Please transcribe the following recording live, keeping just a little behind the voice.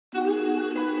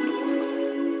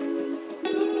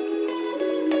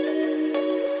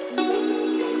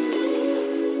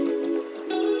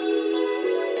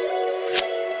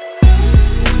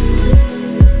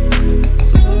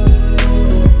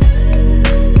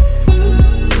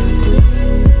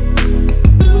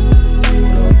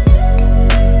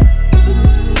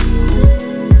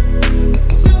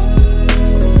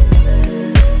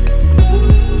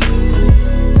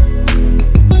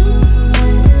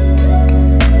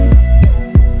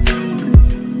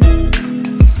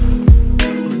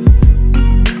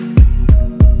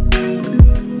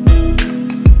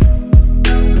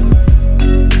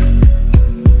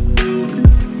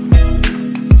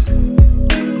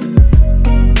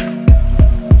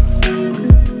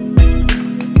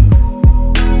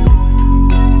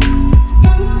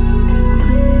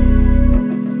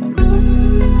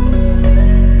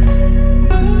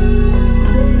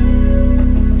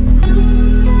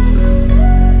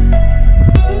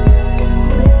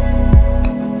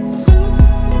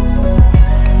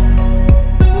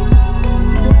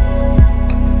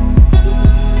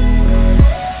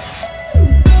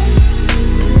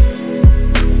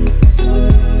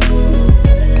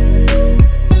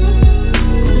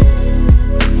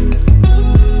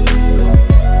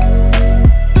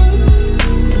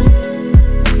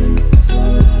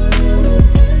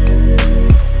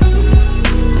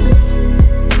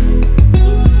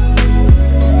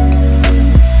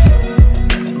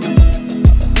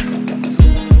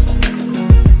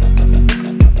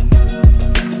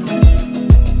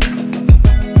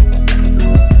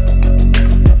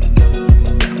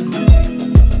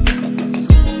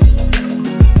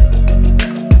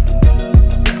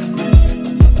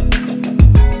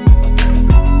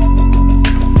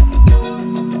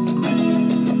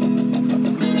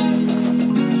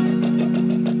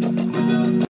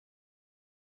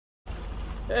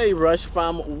Rush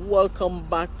fam, welcome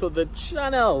back to the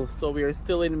channel. So we are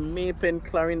still in Maypen,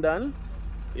 Clarendon,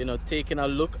 taking a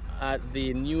look at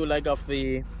the new leg of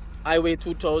the Highway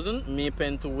 2000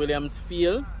 Maypen to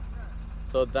Williamsfield.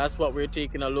 So that's what we're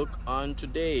taking a look on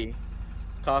today.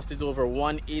 Cost is over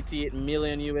 188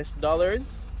 million US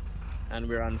dollars, and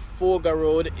we're on Foga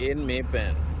Road in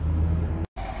Maypen.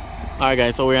 Alright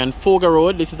guys, so we're on Foga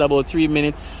Road. This is about 3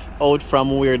 minutes out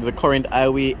from where the current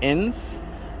highway ends.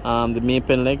 The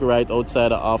Maypen leg right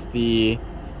outside of the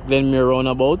Glenmere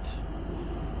roundabout.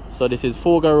 So this is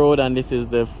Foga Road, and this is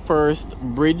the first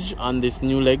bridge on this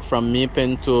new leg from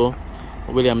Maypen to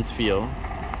Williamsfield.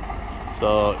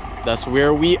 So that's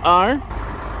where we are.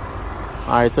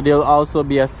 Alright, so there'll also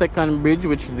be a second bridge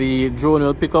which the drone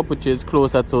will pick up, which is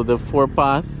closer to the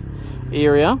forepass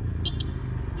area.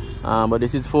 But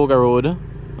this is Foga Road.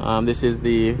 This is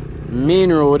the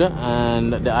main road,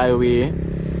 and the highway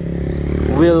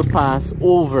will pass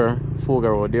over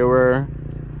Foga Road. There were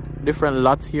different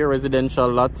lots here, residential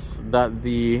lots that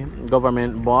the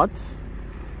government bought,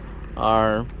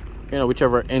 or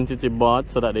whichever entity bought,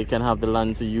 so that they can have the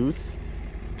land to use.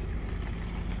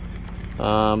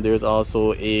 There's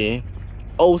also a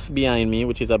house behind me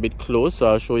which is a bit close, so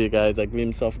I'll show you guys a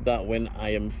glimpse of that when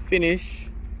I am finished.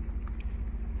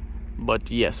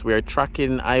 But yes, we're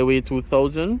tracking Highway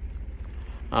 2000.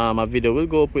 A video will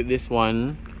go up with this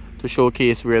one to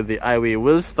showcase where the highway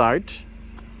will start,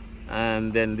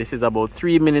 and then this is about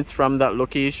 3 minutes from that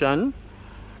location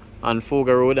on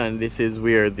Foga Road, and this is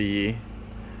where the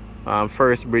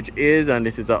first bridge is, and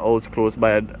this is a house close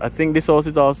by. I think this house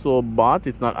is also bought,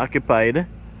 it's not occupied.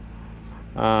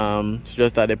 It's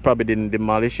just that they probably didn't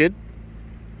demolish it,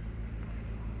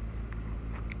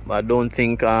 but I don't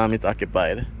think it's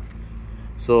occupied.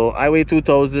 So Highway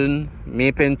 2000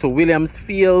 Maypen to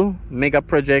Williamsfield mega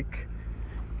project.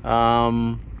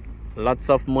 Lots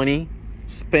of money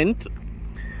spent,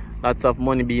 lots of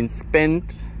money being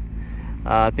spent.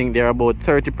 I think they're about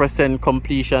 30%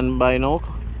 completion by now.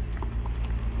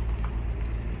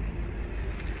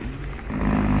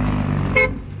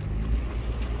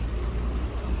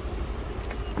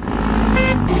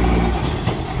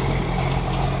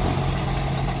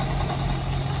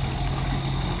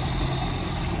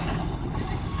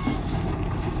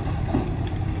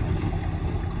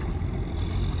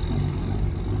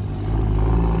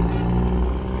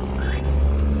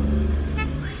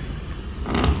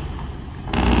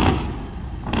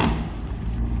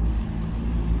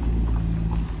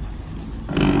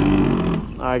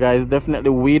 Alright guys, definitely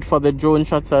wait for the drone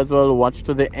shots as well. Watch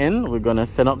to the end. We're gonna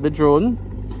set up the drone,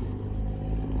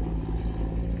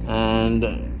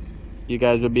 and you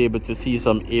guys will be able to see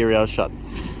some aerial shots.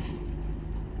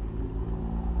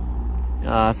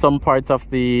 Some parts of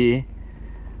the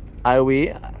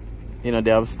highway, they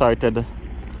have started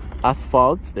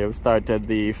asphalt. They've started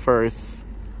the first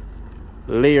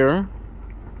layer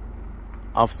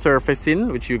of surfacing,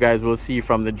 which you guys will see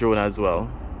from the drone as well.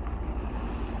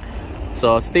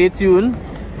 So stay tuned.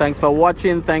 Thanks for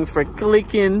watching, thanks for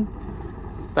clicking,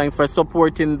 thanks for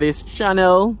supporting this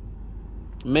channel.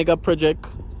 Mega project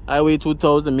Highway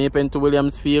 2000 Maypen to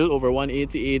Williamsfield, over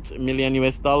 188 million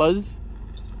US dollars.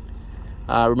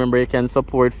 Remember, you can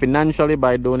support financially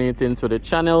by donating to the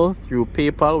channel through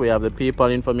PayPal. We have the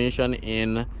PayPal information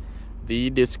in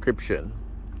the description.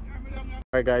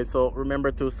 Alright guys, so remember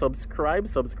to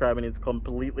subscribe. Subscribing is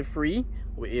completely free.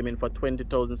 We're aiming for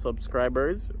 20,000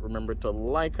 subscribers. Remember to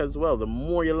like as well. The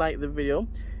more you like the video,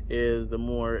 the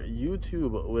more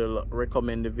YouTube will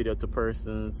recommend the video to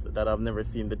persons that have never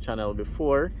seen the channel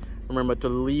before. Remember to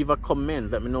leave a comment.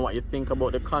 Let me know what you think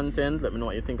about the content. Let me know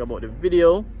what you think about the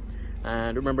video.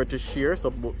 And remember to share,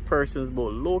 so persons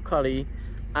both locally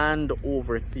and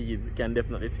overseas can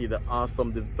definitely see the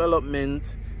awesome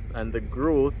development and the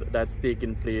growth that's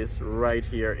taking place right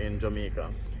here in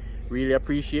Jamaica. Really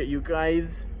appreciate you guys,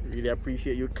 really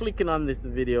appreciate you clicking on this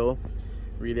video,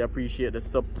 really appreciate the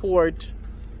support.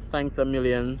 Thanks a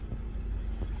million,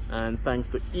 and thanks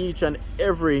to each and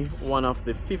every one of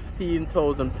the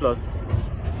 15,000 plus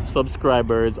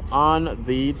subscribers on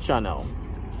the channel.